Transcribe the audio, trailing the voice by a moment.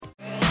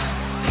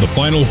The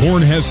final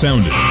horn has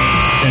sounded,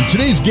 and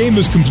today's game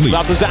is complete.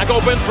 Out to Zach,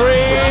 open three.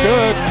 It's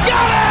good.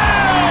 Got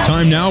it!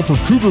 Time now for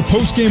Cougar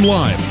Postgame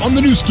Live on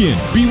the new skin,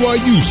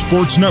 BYU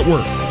Sports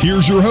Network.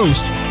 Here's your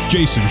host,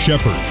 Jason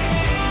Shepard.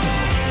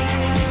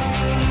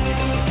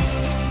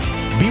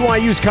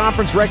 BYU's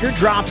conference record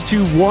drops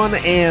to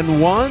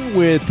 1-1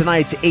 with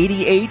tonight's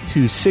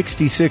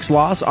 88-66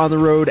 loss on the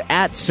road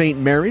at St.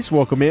 Mary's.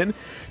 Welcome in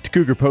to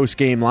Cougar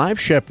Postgame Live.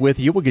 Shep with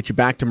you. We'll get you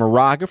back to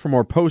Moraga for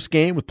more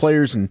postgame with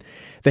players and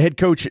the head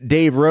coach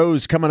Dave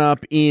Rose coming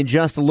up in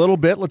just a little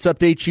bit. Let's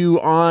update you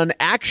on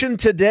action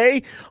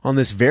today on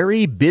this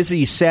very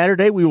busy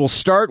Saturday. We will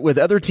start with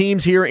other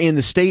teams here in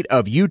the state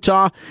of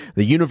Utah.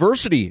 The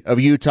University of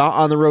Utah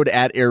on the road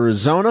at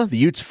Arizona. The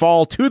Utes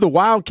fall to the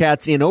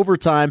Wildcats in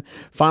overtime.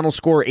 Final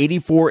score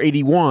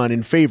 84-81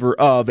 in favor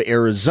of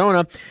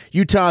Arizona.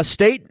 Utah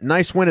State,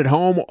 nice win at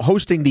home,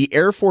 hosting the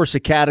Air Force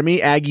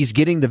Academy. Aggies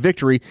getting the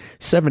victory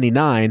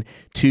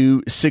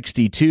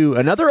 79-62.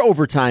 Another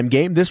overtime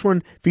game, this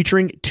one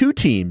featuring two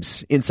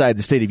teams inside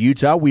the state of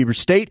Utah. Weber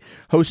State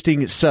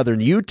hosting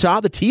Southern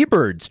Utah. The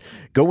T-Birds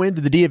go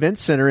into the D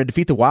Events Center and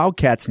defeat the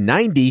Wildcats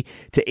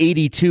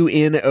 90-82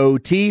 in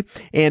OT.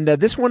 And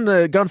this one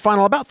gone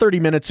final about 30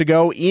 minutes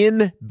ago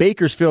in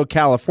Bakersfield,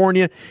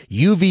 California.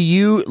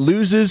 UVU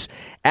loses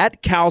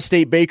at Cal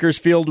State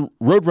Bakersfield.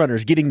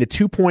 Roadrunners getting the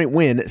 2-point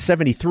win,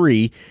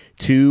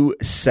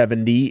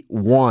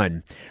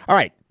 73-71. All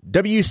right.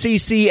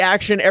 WCC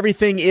action,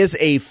 everything is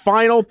a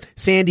final.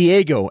 San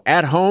Diego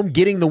at home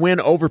getting the win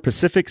over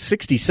Pacific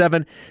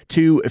 67-59.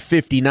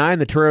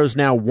 The Toreros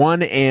now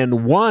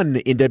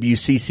 1-1 in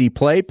WCC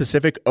play.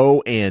 Pacific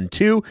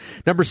 0-2.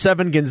 Number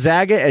 7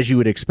 Gonzaga, as you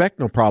would expect,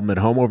 no problem at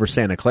home over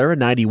Santa Clara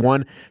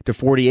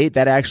 91-48.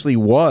 That actually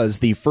was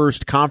the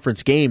first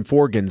conference game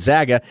for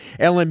Gonzaga.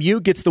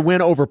 LMU gets the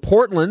win over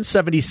Portland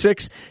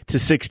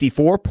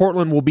 76-64.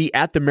 Portland will be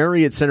at the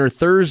Marriott Center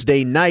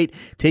Thursday night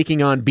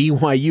taking on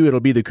BYU. It'll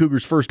be the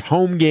Cougars' first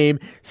home game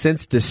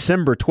since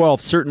December 12th.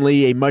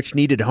 Certainly a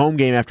much-needed home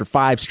game after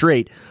 5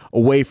 straight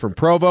away from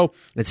Provo.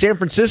 And San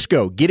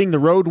Francisco getting the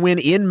road win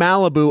in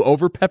Malibu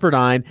over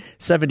Pepperdine,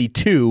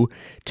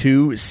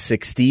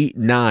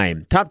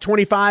 72-69. Top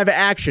 25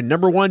 action.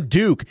 Number 1,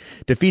 Duke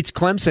defeats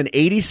Clemson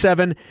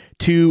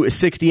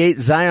 87-68.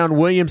 Zion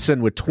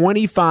Williamson with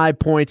 25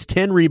 points,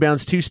 10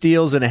 rebounds, 2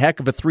 steals, and a heck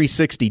of a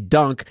 360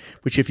 dunk,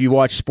 which if you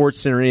watch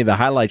SportsCenter or any of the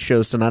highlight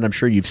shows tonight, I'm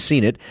sure you've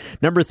seen it.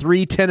 Number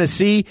 3,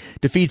 Tennessee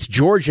defeats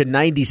Georgia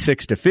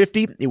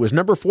 96-50. It was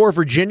number 4,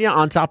 Virginia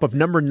on top of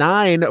number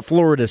 9,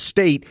 Florida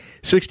State,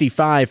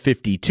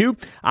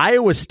 65-52.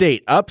 Iowa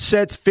State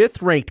upsets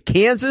 5th-ranked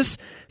Kansas,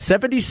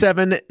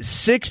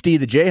 77-60.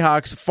 The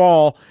Jayhawks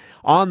fall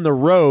on the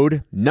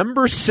road.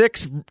 Number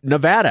 6,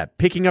 Nevada,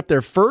 picking up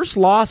their first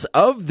loss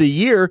of the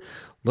year.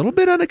 A little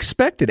bit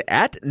unexpected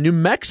at New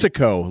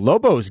Mexico.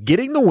 Lobos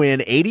getting the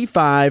win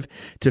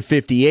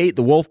 85-58.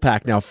 The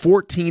Wolfpack now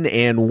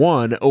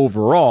 14-1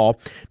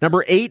 overall.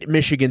 Number 8,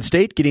 Michigan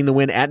State getting the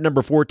win at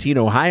number 14,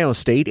 Ohio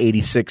State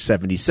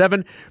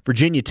 86-77.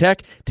 Virginia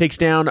Tech takes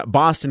down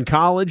Boston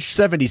College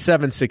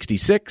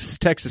 77-66.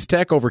 Texas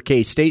Tech over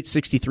K-State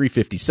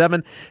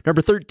 63-57.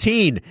 Number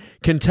 13,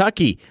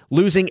 Kentucky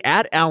losing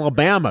at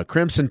Alabama.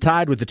 Crimson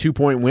Tide with the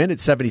 2-point win at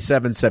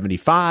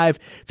 77-75.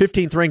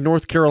 15th ranked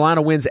North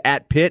Carolina wins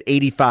at Pitt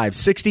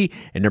 85-60,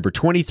 and number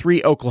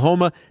 23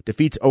 Oklahoma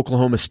defeats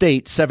Oklahoma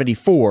State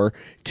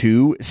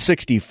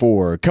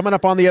 74-64. Coming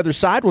up on the other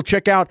side, we'll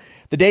check out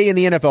the day in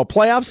the NFL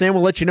playoffs, and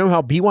we'll let you know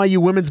how BYU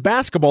women's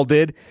basketball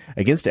did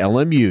against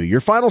LMU.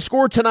 Your final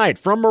score tonight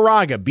from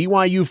Moraga: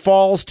 BYU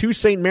falls to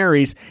St.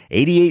 Mary's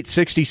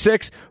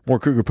 88-66. More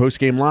Cougar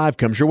Postgame Live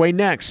comes your way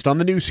next on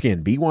the new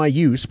skin,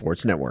 BYU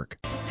Sports Network.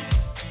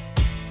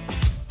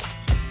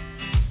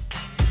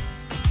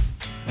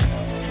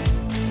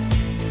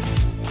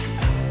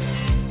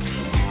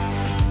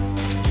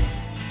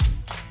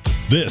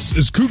 This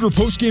is Cougar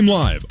Postgame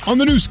Live on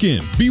the new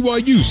skin,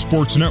 BYU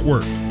Sports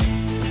Network.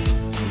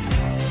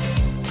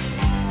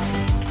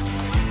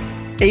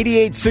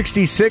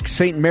 88-66,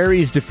 St.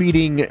 Mary's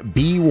defeating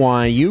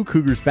BYU.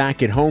 Cougars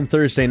back at home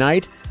Thursday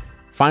night.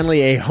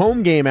 Finally a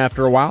home game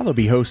after a while. They'll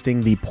be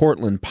hosting the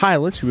Portland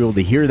Pilots. We'll be able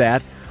to hear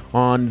that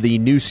on the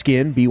new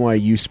skin,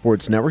 BYU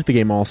Sports Network. The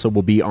game also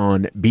will be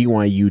on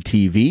BYU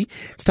TV.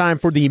 It's time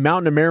for the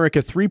Mountain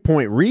America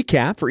 3-point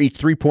recap for each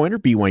 3-pointer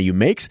BYU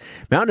makes.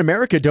 Mountain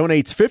America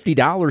donates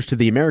 $50 to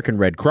the American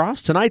Red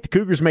Cross. Tonight, the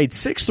Cougars made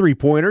 6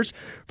 3-pointers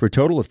for a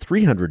total of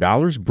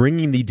 $300,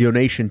 bringing the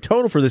donation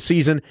total for the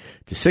season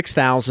to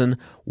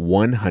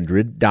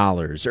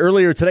 $6,100.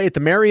 Earlier today at the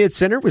Marriott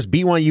Center was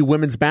BYU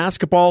women's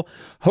basketball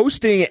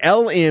hosting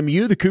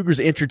LMU. The Cougars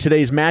entered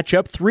today's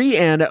matchup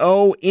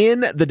 3-0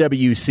 in the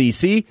WCC.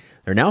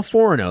 They're now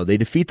 4-0. They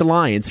defeat the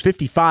Lions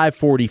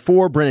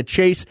 55-44. Brenna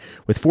Chase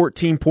with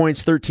 14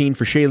 points, 13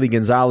 for Shaylee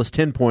Gonzalez,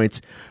 10 points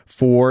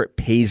for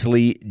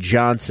Paisley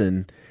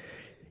Johnson.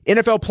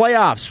 NFL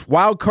playoffs,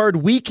 wild card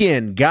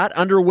weekend got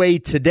underway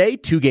today.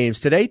 2 games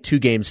today, 2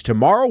 games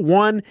tomorrow.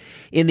 One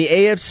in the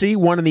AFC,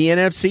 one in the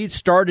NFC. It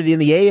started in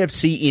the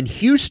AFC in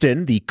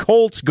Houston. The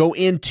Colts go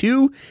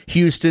into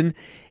Houston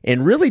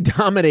and really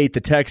dominate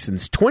the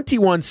Texans.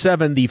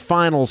 21-7 the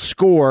final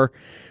score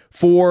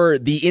for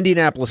the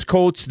Indianapolis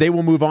Colts. They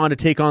will move on to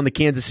take on the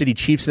Kansas City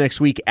Chiefs next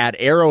week at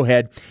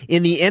Arrowhead.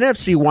 In the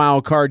NFC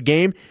wildcard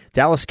game,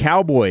 Dallas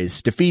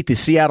Cowboys defeat the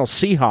Seattle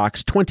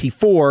Seahawks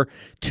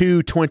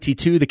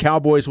 24-22. The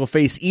Cowboys will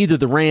face either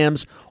the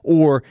Rams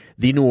or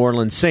the New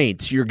Orleans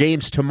Saints. Your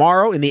games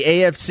tomorrow in the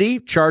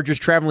AFC, Chargers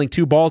traveling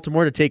to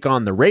Baltimore to take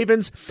on the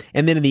Ravens.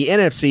 And then in the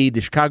NFC, the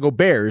Chicago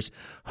Bears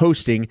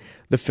hosting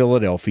the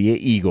Philadelphia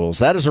Eagles.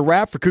 That is a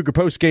wrap for Cougar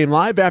Post Game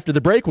Live. After the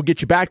break, we'll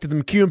get you back to the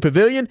McEwen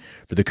Pavilion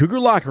for the Cougar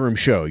Locker Room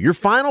Show. Your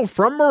final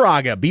from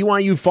Moraga,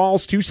 BYU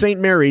falls to St.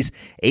 Mary's,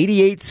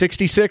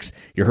 88-66.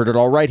 You heard it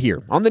all right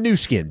here on the new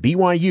skin,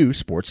 BYU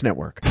Sports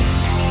Network.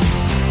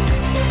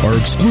 Our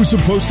exclusive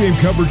postgame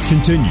coverage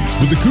continues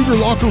with the Cougar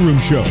Locker Room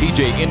Show.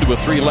 TJ into a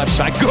 3 left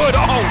side. Good.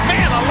 Oh,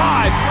 man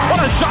alive.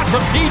 What a shot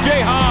from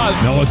TJ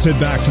Haws. Now let's head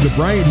back to the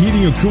Bryant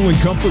Heating and Cooling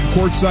Comfort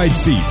courtside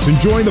seats and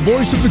join the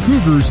voice of the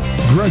Cougars,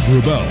 Greg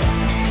Wrubell.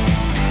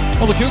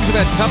 Well, the Cougs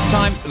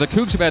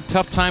have had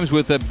tough times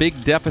with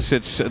big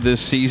deficits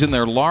this season.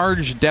 Their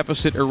large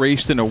deficit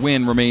erased in a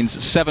win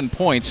remains 7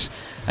 points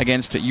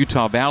against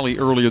Utah Valley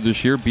earlier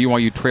this year.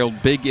 BYU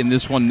trailed big in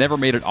this one, never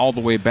made it all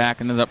the way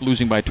back, and ended up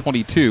losing by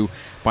 22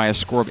 by a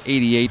score of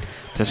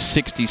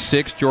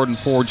 88-66. Jordan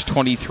Ford's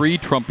 23,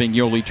 trumping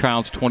Yoli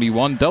Child's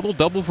 21.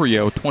 Double-double for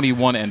Yo,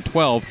 21 and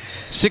 12.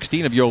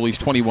 16 of Yoli's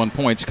 21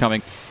 points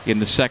coming in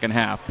the second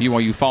half.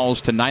 BYU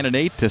falls to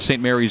 9-8.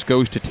 St. Mary's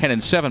goes to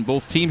 10-7.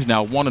 Both teams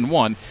now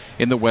 1-1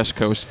 in the West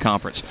Coast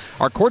Conference.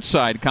 Our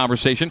courtside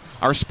conversation,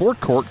 our sport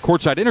court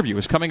courtside interview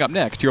is coming up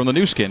next here on the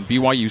new skin,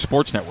 BYU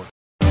Sports Network.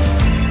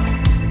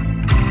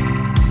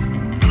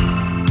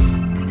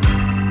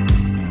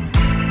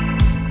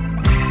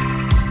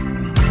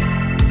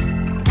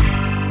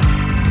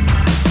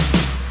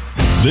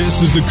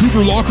 This is the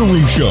Cougar Locker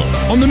Room Show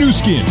on the new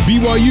skin,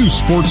 BYU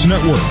Sports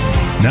Network.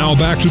 Now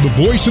back to the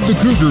voice of the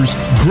Cougars,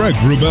 Greg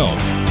Wrubell.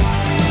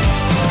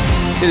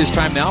 It is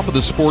time now for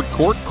the Sport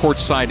Court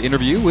courtside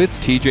interview with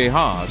TJ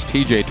Haws.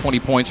 TJ, 20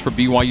 points for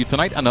BYU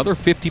tonight, another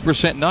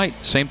 50% night.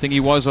 Same thing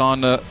he was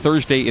on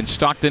Thursday in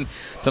Stockton.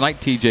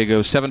 Tonight, TJ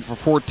goes 7 for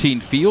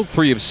 14 field,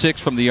 3 of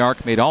 6 from the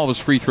arc, made all of his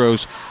free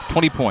throws,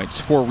 20 points,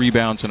 4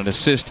 rebounds, and an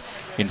assist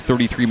in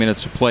 33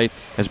 minutes of play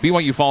as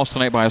BYU falls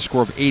tonight by a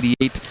score of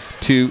 88-66.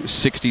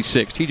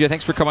 TJ,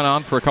 thanks for coming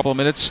on for a couple of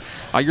minutes.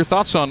 Your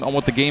thoughts on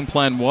what the game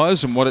plan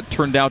was and what it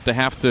turned out to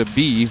have to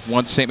be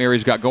once St.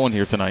 Mary's got going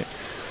here tonight?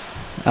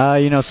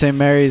 St.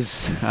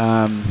 Mary's,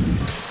 they're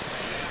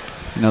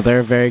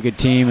a very good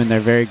team, and they're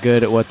very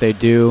good at what they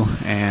do,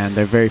 and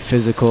they're very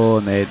physical,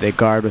 and they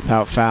guard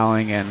without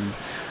fouling, and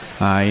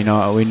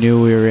we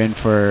knew we were in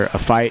for a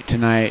fight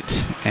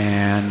tonight,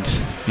 and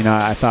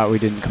I thought we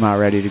didn't come out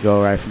ready to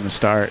go right from the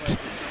start.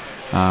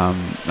 Our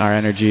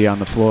energy on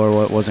the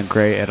floor wasn't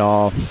great at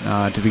all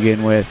to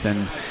begin with,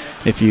 and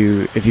if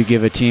you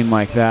give a team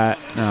like that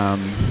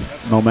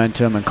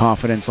momentum and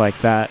confidence like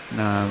that,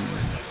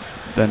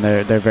 then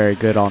they're very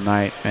good all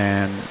night,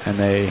 and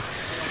they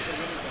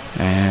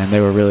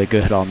were really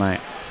good all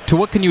night. To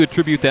what can you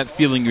attribute that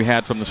feeling you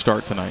had from the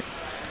start tonight?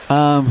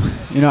 I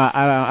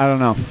don't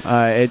know.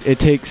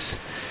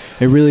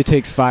 It really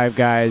takes 5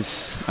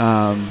 guys who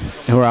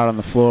are out on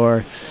the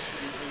floor,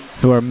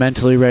 who are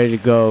mentally ready to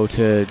go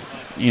to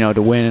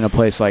win in a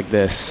place like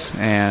this,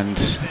 and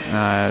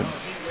I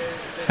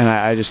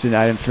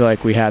didn't feel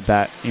like we had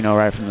that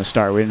right from the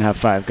start. We didn't have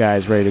 5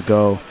 guys ready to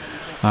go,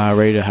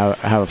 ready to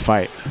have a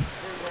fight.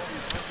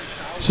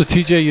 So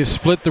TJ, you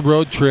split the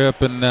road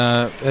trip, and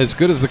as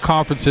good as the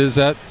conference is,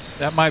 that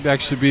might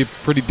actually be a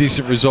pretty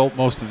decent result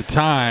most of the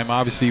time.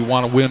 Obviously, you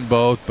want to win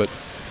both, but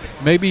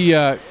maybe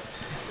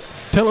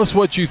tell us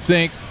what you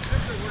think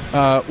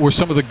were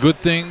some of the good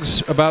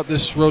things about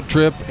this road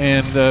trip,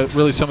 and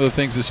really some of the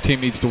things this team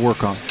needs to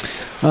work on.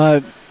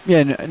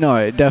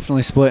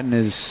 Definitely splitting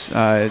is,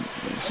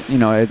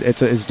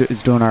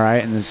 it's doing all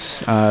right in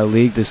this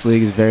league. This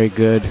league is very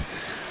good.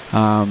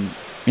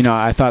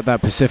 I thought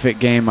that Pacific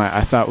game,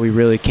 I thought we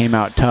really came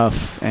out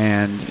tough,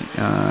 and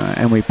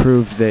we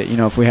proved that,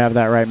 if we have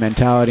that right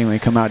mentality and we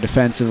come out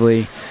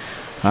defensively,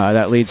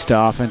 that leads to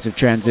offensive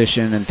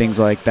transition and things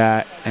like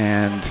that.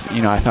 And,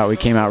 I thought we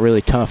came out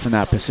really tough in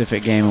that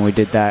Pacific game, and we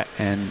did that,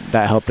 and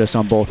that helped us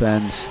on both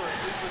ends.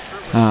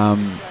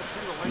 And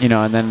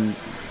then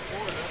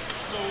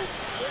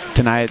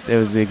tonight it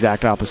was the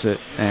exact opposite,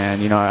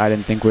 and, I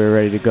didn't think we were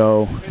ready to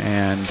go,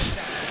 and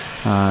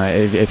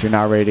if you're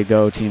not ready to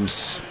go,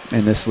 teams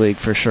in this league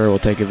for sure will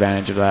take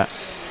advantage of that.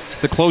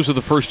 The close of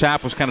the first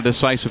half was kind of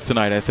decisive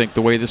tonight, I think,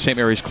 the way that St.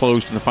 Mary's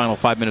closed in the final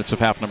 5 minutes of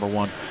half number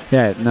 1.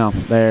 Yeah, no,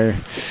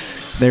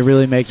 they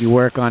really make you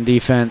work on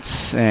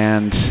defense,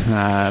 and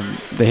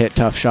they hit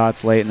tough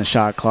shots late in the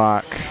shot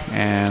clock,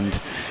 and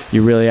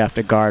you really have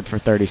to guard for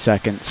 30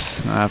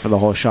 seconds for the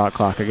whole shot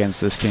clock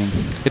against this team.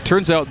 It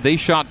turns out they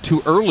shot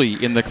too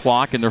early in the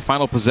clock in their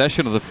final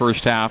possession of the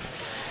first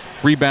half.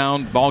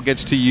 Rebound, ball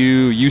gets to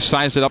you, you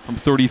size it up from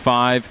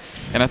 35,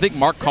 and I think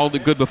Mark called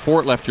it good before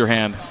it left your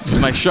hand. It was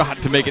a nice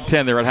shot to make it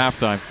 10 there at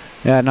halftime.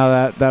 Yeah,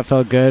 no, that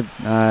felt good.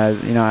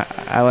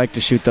 I like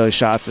to shoot those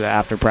shots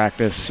after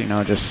practice,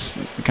 just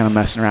kind of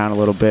messing around a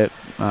little bit,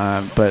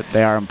 but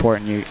they are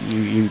important.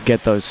 You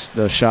get those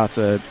shots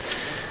at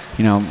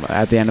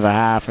the end of a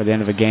half or the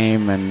end of a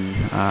game, and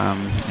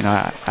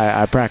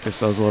I practiced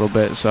those a little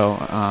bit, so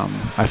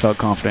I felt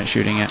confident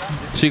shooting it.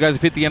 So you guys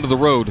have hit the end of the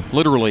road,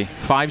 literally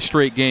 5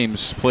 straight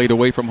games played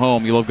away from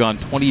home. You'll have gone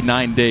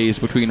 29 days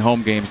between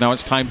home games. Now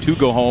it's time to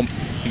go home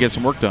and get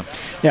some work done.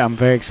 Yeah, I'm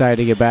very excited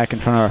to get back in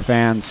front of our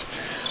fans,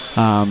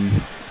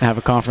 have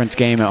a conference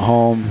game at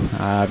home,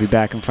 be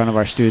back in front of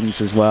our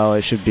students as well.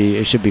 It should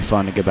be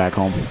fun to get back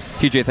home.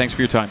 TJ, thanks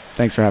for your time.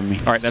 Thanks for having me.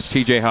 All right, that's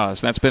TJ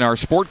Haws. That's been our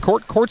Sport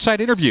Court Courtside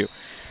interview.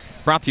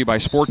 Brought to you by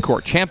Sport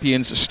Court.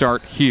 Champions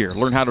start here.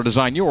 Learn how to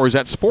design yours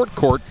at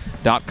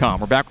sportcourt.com.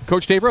 We're back with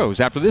Coach Dave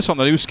Rose after this on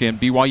the new skin,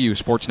 BYU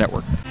Sports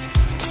Network.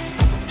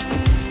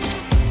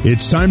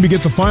 It's time to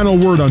get the final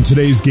word on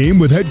today's game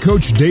with head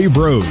coach Dave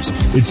Rose.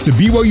 It's the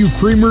BYU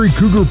Creamery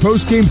Cougar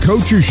Postgame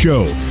Coaches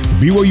Show.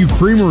 BYU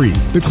Creamery,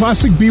 the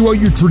classic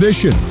BYU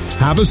tradition.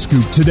 Have a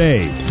scoop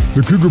today.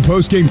 The Cougar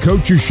Postgame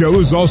Coaches Show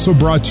is also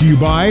brought to you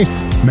by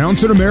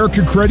Mountain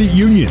America Credit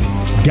Union,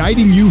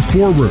 guiding you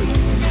forward.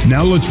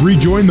 Now let's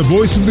rejoin the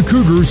voice of the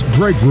Cougars,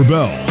 Greg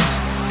Wrubell.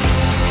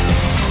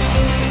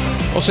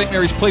 Well, St.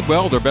 Mary's played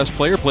well. Their best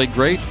player played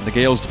great. The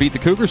Gales defeat the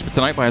Cougars, but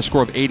tonight by a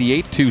score of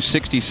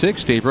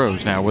 88-66. Dave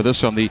Rose now with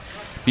us on the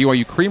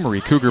BYU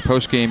Creamery Cougar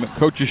Postgame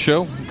Coaches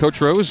Show.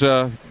 Coach Rose,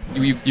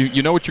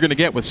 you know what you're going to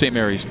get with St.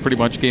 Mary's pretty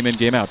much game in,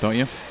 game out, don't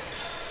you?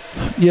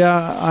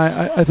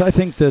 Yeah, I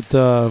think that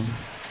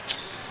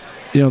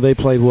they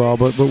played well,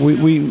 but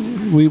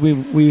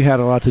we had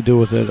a lot to do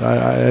with it.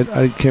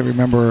 I can't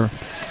remember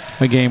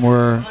a game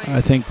where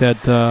I think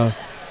that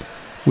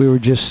we were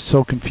just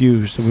so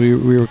confused. We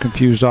were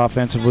confused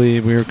offensively,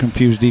 we were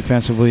confused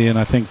defensively, and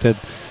I think that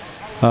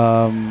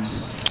I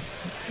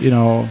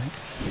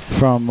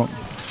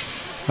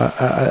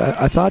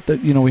thought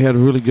that we had a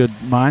really good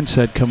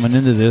mindset coming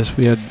into this.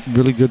 We had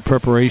really good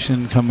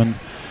preparation coming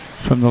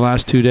from the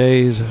last 2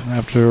 days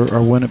after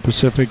our win at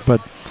Pacific, but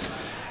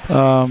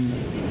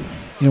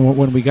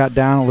when we got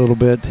down a little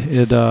bit,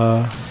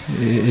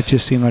 it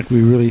just seemed like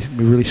we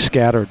really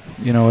scattered,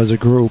 as a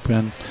group.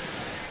 And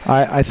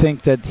I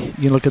think that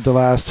you look at the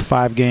last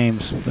 5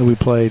 games that we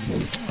played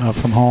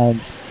from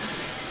home,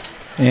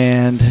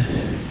 and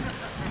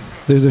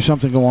there's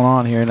something going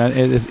on here, and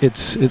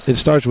it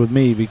starts with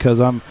me because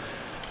it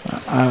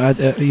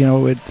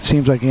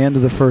seems like the end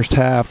of the first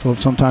half.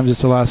 Sometimes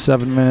it's the last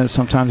 7 minutes,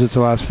 sometimes it's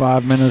the last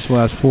 5 minutes, the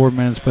last 4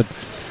 minutes, but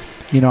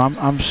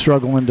I'm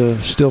struggling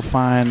to still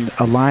find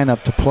a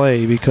lineup to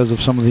play because of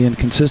some of the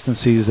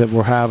inconsistencies that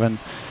we're having.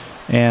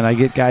 And I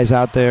get guys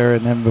out there,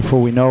 and then before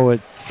we know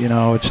it,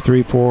 it's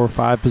 3, 4,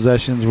 5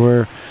 possessions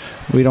where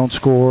we don't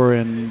score,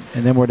 and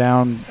then we're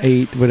down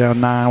 8, we're down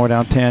 9, we're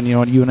down 10.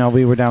 At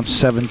UNLV we're down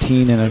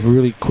 17 in a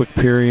really quick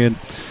period,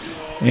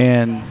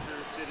 and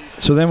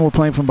so then we're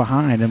playing from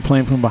behind, and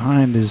playing from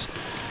behind is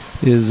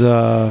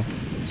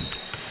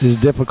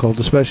difficult,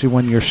 especially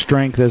when your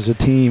strength as a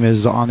team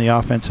is on the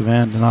offensive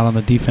end and not on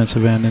the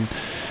defensive end.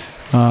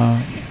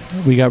 And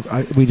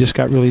we just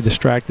got really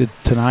distracted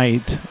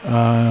tonight,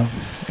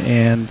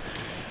 and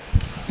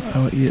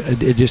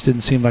it just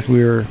didn't seem like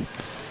we were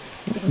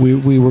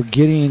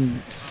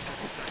getting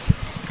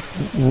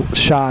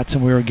shots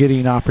and we were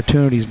getting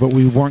opportunities, but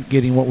we weren't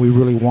getting what we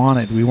really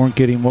wanted. We weren't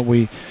getting what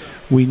we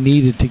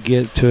needed to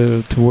get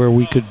to where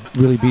we could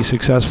really be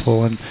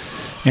successful. And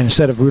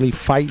instead of really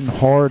fighting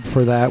hard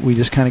for that, we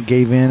just kind of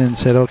gave in and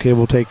said, okay,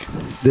 we'll take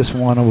this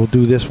one, or we'll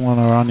do this one,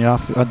 or on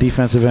the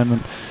defensive end,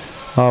 and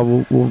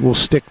we'll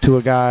stick to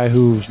a guy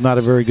who's not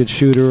a very good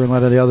shooter and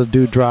let the other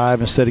dude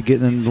drive instead of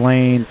getting in the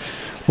lane,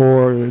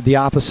 or the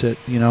opposite.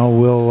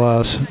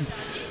 We'll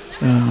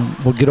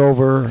get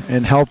over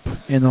and help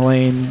in the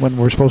lane when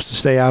we're supposed to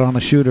stay out on a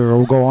shooter, or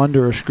we'll go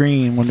under a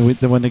screen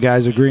when the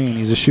guy's agreeing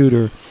he's a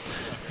shooter.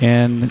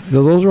 And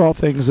those are all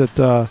things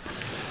that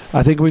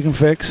I think we can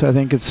fix. I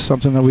think it's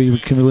something that we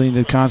can really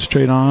need to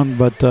concentrate on.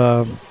 But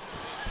I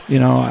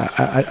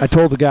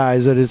told the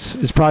guys that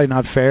it's probably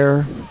not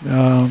fair,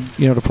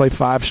 to play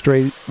 5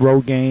 straight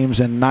road games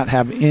and not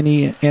have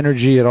any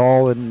energy at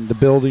all in the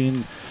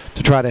building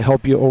to try to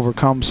help you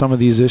overcome some of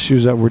these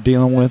issues that we're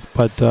dealing with.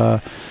 But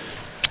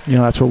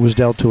that's what was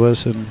dealt to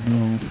us,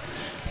 and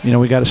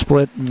we got to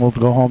split, and we'll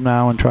go home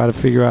now and try to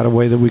figure out a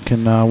way that we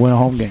can win a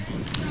home game.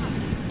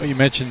 Well, you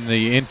mentioned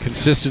the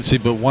inconsistency,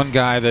 but one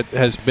guy that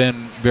has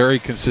been very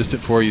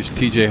consistent for you is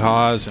TJ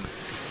Haws, and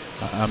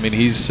I mean,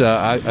 he's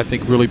I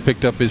think really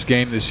picked up his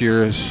game this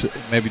year. Has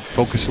maybe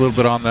focused a little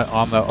bit on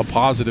a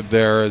positive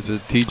there, as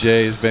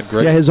TJ has been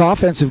great. Yeah, his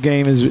offensive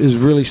game is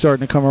really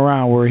starting to come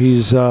around, where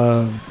he's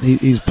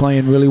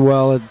playing really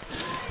well at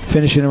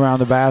finishing around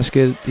the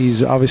basket.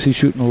 He's obviously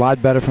shooting a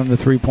lot better from the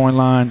three-point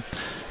line.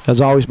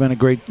 Has always been a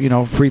great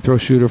free throw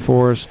shooter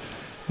for us.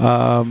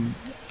 And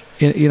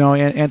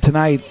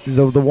tonight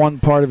the one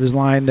part of his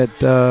line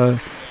that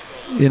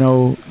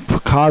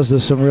caused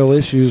us some real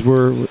issues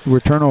were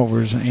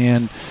turnovers.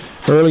 And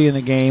early in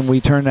the game we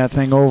turned that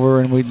thing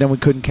over, and then we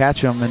couldn't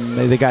catch them, and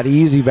they got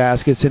easy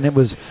baskets, and it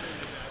was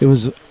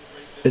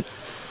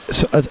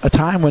a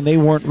time when they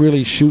weren't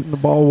really shooting the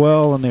ball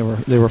well, and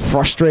they were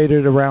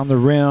frustrated around the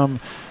rim,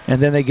 and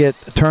then they get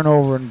a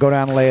turnover and go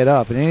down and lay it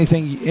up. And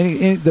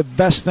the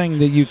best thing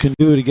that you can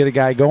do to get a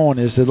guy going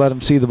is to let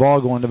him see the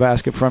ball go in the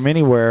basket from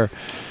anywhere.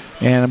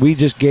 And we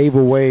just gave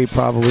away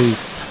probably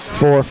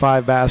 4 or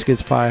 5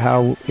 baskets by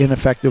how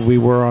ineffective we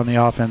were on the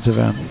offensive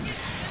end.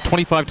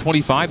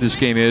 25-25 this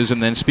game is,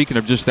 and then speaking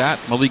of just that,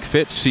 Malik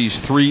Fitz sees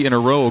 3 in a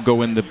row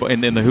go in the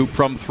hoop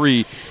from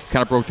 3,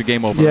 kind of broke the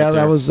game over. Yeah,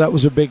 right that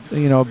was a big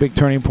big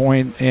turning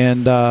point,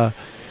 and I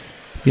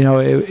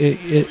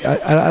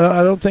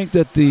don't think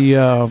that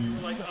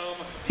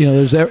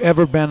there's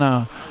ever been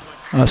a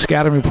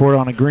scouting report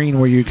on a green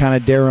where you kind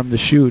of dare him to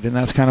shoot, and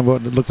that's kind of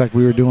what it looked like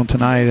we were doing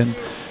tonight,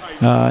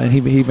 and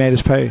he made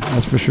us pay,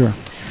 that's for sure.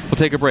 We'll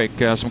take a break.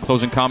 Some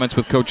closing comments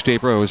with Coach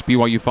Dave Rose.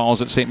 BYU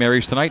falls at St.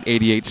 Mary's tonight,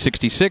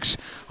 88-66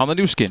 on the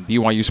new skin,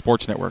 BYU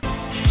Sports Network.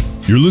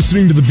 You're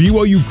listening to the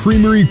BYU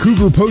Creamery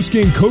Cougar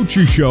Postgame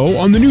Coaches Show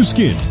on the new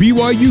skin,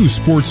 BYU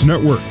Sports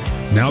Network.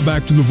 Now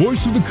back to the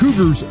voice of the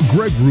Cougars,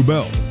 Greg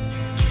Wrubell.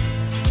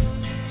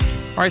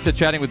 All right, so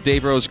chatting with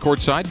Dave Rose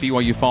courtside.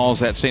 BYU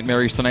falls at St.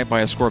 Mary's tonight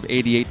by a score of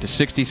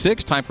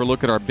 88-66. Time for a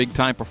look at our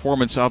big-time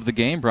performance of the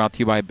game, brought to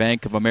you by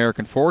Bank of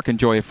American Fork.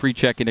 Enjoy a free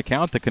checking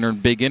account that can earn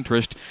big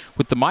interest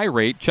with the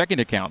MyRate checking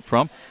account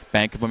from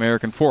Bank of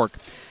American Fork.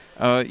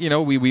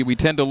 We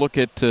tend to look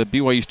at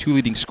BYU's 2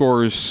 leading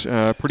scorers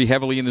pretty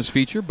heavily in this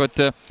feature,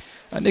 but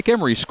Nick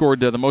Emery scored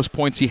the most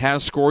points he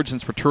has scored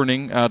since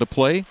returning to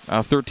play,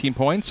 13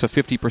 points, a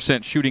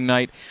 50% shooting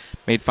night,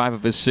 made 5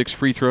 of his 6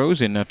 free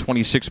throws in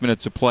 26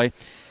 minutes of play.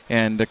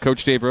 And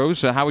Coach Dave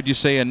Rose, how would you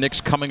say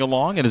Nick's coming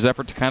along in his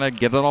effort to kind of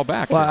get it all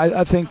back? Well,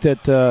 I think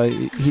that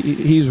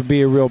he would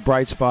be a real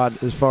bright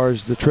spot as far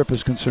as the trip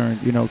is concerned,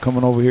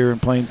 coming over here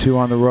and playing 2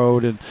 on the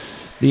road, and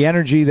the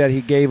energy that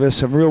he gave us,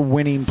 some real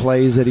winning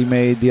plays that he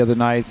made the other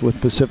night with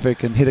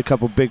Pacific, and hit a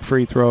couple big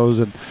free throws.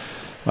 And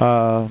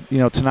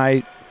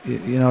tonight,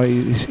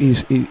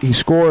 he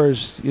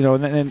scores,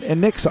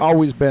 and Nick's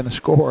always been a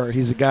scorer.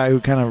 He's a guy who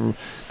kind of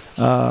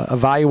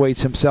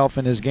evaluates himself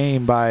in his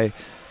game by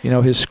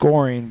his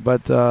scoring,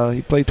 but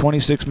he played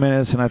 26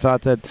 minutes, and I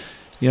thought that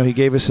he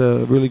gave us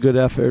a really good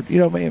effort.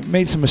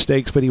 Made some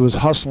mistakes, but he was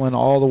hustling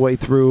all the way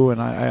through, and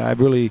I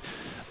really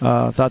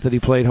thought that he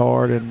played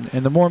hard.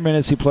 And the more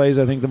minutes he plays,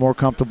 I think the more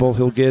comfortable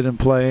he'll get and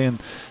play, and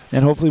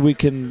hopefully we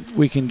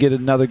can get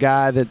another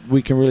guy that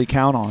we can really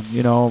count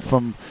on,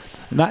 from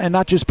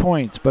not just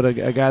points, but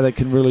a guy that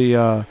can really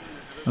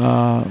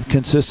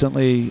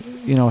consistently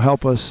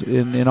help us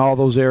in all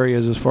those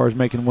areas as far as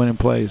making winning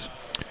plays.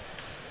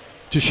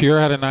 Jahshire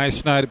had a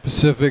nice night at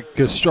Pacific.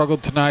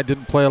 Struggled tonight,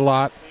 didn't play a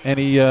lot.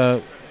 Any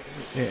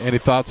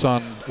thoughts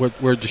on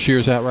where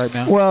Jashire's at right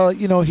now? Well,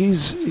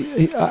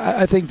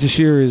 I think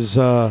Jahshire is.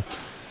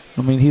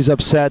 He's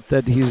upset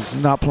that he's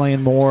not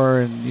playing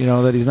more, and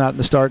that he's not in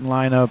the starting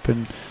lineup.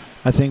 And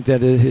I think that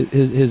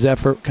his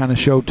effort kind of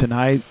showed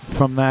tonight.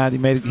 From that,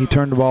 he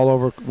turned the ball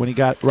over when he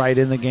got right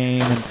in the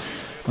game, and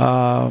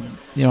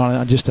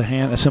on just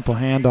a simple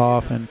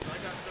handoff. And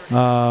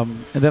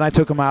then I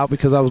took him out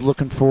because I was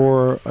looking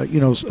for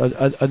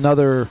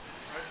another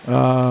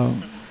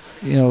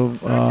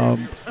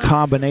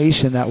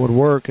combination that would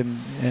work, and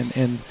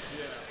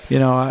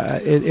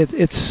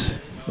it's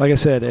like I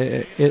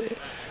said,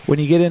 when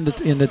you get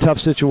into tough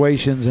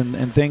situations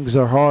and things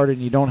are hard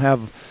and you don't have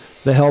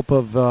the help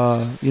of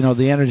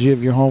the energy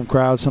of your home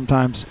crowd,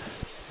 sometimes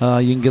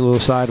you can get a little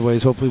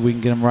sideways. Hopefully we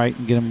can get him right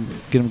and get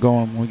him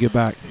going when we get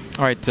back.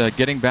 All right,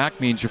 getting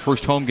back means your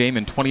first home game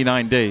in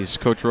 29 days.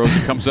 Coach Rose,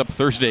 comes up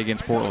Thursday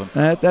against Portland.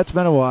 That's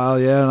been a while,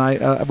 yeah,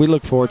 and we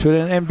look forward to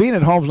it. And being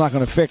at home is not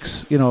going to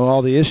fix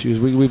all the issues.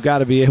 We've got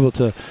to be able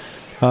to.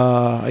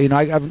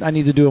 I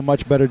need to do a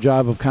much better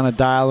job of kind of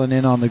dialing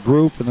in on the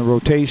group and the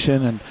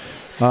rotation, and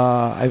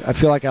I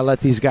feel like I let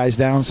these guys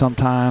down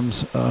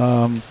sometimes.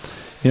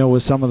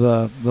 With some of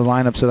the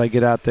lineups that I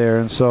get out there,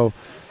 and so.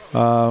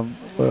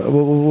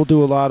 We'll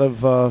do a lot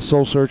of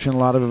soul searching, a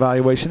lot of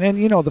evaluation, and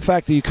the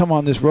fact that you come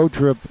on this road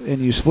trip and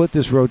you split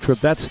this road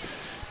trip, that's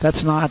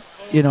not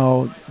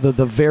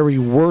the very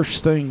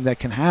worst thing that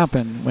can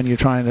happen when you're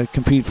trying to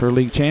compete for a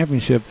league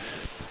championship.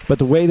 But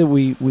the way that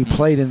we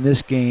played in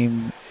this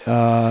game,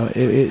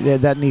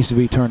 that needs to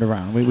be turned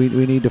around. We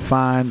need to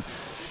find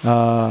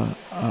a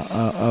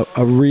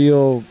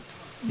real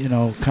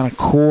kind of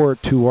core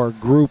to our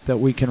group that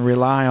we can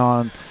rely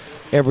on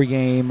every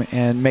game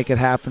and make it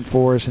happen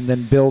for us, and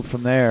then build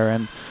from there.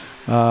 And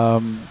I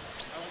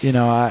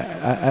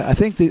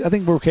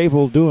think we're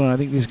capable of doing it. I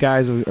think these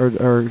guys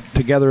are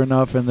together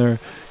enough and they're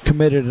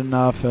committed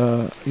enough.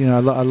 I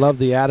love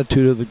the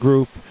attitude of the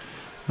group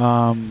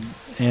and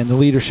the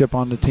leadership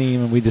on the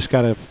team, and we just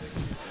got to,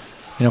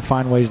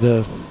 find ways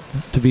to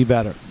be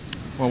better.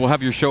 Well, we'll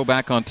have your show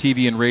back on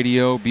TV and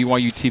radio,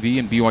 BYU TV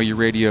and BYU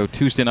Radio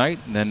Tuesday night,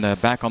 and then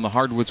back on the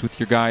hardwoods with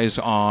your guys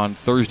on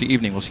Thursday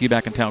evening. We'll see you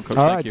back in town, Coach.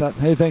 All right.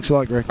 Hey, thanks a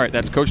lot, Greg. All right,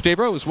 that's Coach Dave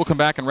Rose. We'll come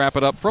back and wrap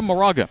it up from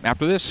Moraga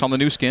after this on the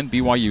new skin,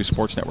 BYU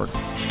Sports Network.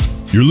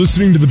 You're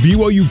listening to the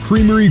BYU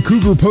Creamery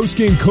Cougar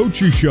Postgame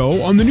Coaches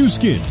Show on the new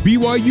skin,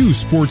 BYU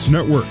Sports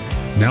Network.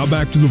 Now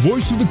back to the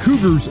voice of the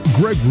Cougars,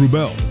 Greg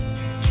Wrubell.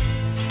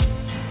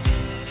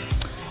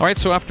 All right,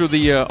 so after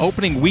the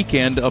opening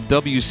weekend of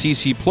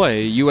WCC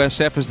play,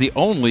 USF is the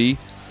only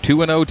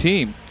 2-0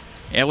 team.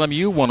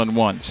 LMU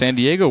 1-1, San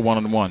Diego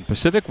 1-1,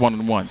 Pacific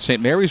 1-1,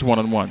 St. Mary's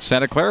 1-1,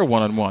 Santa Clara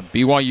 1-1,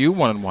 BYU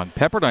 1-1,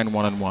 Pepperdine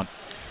 1-1,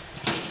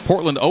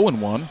 Portland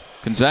 0-1,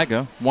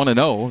 Gonzaga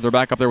 1-0. They're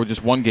back up there with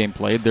just one game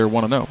played. They're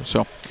 1-0.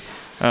 So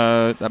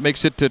that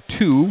makes it to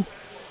two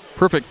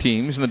perfect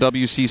teams in the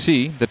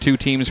WCC. The two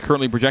teams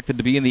currently projected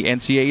to be in the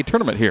NCAA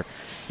tournament here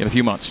in a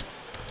few months,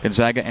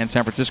 Gonzaga and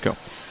San Francisco.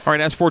 All right,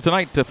 as for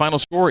tonight, the final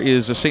score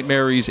is St.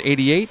 Mary's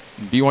 88,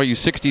 BYU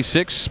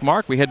 66.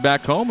 Mark, we head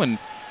back home and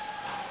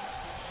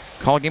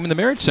call a game in the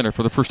Marriott Center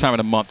for the first time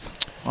in a month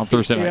on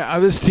Thursday night. Yeah,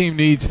 this team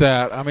needs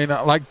that. I mean,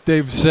 like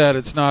Dave said,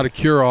 it's not a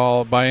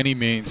cure-all by any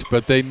means,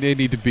 but they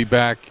need to be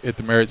back at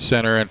the Marriott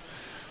Center and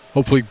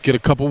hopefully get a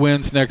couple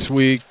wins next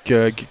week,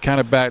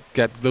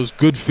 get those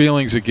good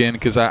feelings again,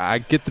 because I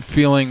get the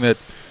feeling that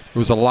there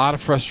was a lot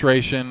of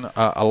frustration,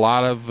 a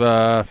lot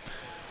of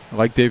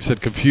like Dave said,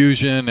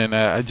 confusion, and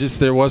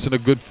there wasn't a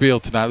good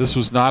feel tonight. This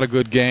was not a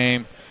good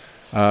game.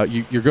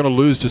 You're going to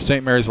lose to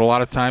St. Mary's a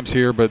lot of times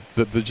here, but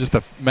just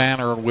the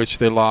manner in which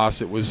they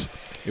lost, it was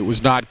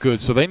not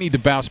good. So they need to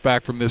bounce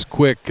back from this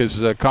quick, because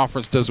the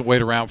conference doesn't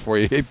wait around for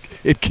you.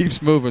 It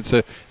keeps moving,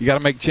 so you got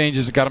to make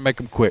changes. You got to make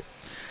them quick.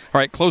 All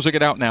right, closing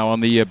it out now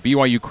on the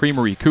BYU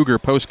Creamery Cougar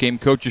Post-Game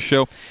Coaches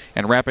Show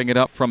and wrapping it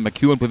up from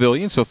McEwen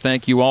Pavilion. So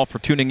thank you all for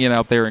tuning in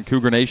out there in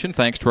Cougar Nation.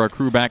 Thanks to our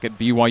crew back at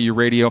BYU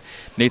Radio,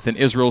 Nathan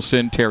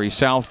Israelson, Terry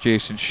South,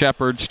 Jason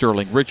Shepard,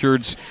 Sterling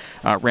Richards,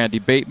 Randy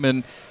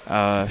Bateman,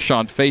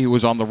 Sean Fay, who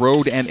was on the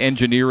road and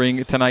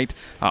engineering tonight.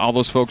 All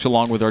those folks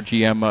along with our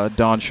GM,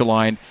 Don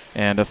Shaline.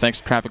 And thanks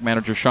to traffic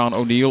manager Sean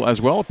O'Neill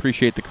as well.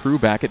 Appreciate the crew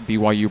back at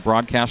BYU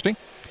Broadcasting.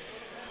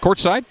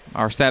 Courtside,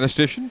 our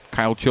statistician,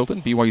 Kyle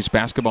Chilton, BYU's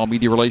basketball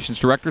media relations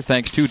director.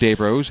 Thanks to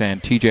Dave Rose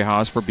and TJ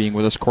Haas for being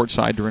with us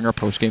courtside during our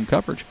postgame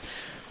coverage.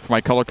 For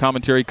my color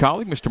commentary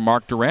colleague, Mr.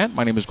 Mark Durant,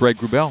 my name is Greg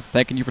Wrubell.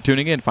 Thanking you for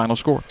tuning in. Final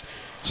score,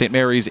 St.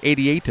 Mary's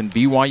 88 and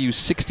BYU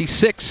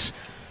 66.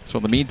 So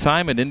in the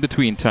meantime and in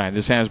between time,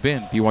 this has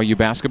been BYU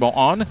basketball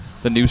on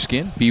the new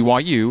skin,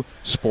 BYU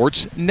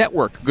Sports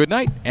Network. Good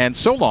night and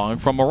so long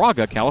from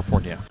Moraga,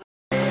 California.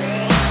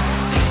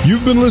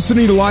 You've been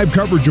listening to live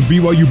coverage of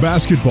BYU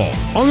basketball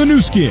on the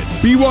new skin,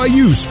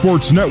 BYU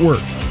Sports Network.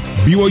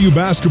 BYU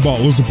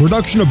basketball is a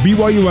production of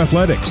BYU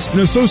Athletics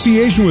in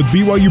association with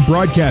BYU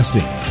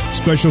Broadcasting.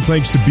 Special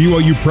thanks to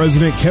BYU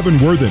President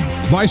Kevin Worthen,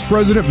 Vice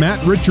President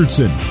Matt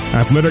Richardson,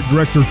 Athletic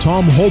Director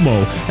Tom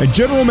Holmo, and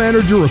General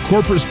Manager of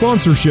Corporate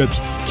Sponsorships,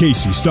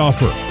 Casey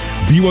Stauffer.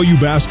 BYU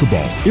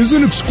basketball is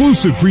an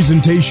exclusive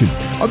presentation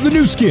of the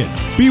new skin,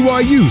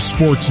 BYU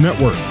Sports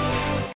Network.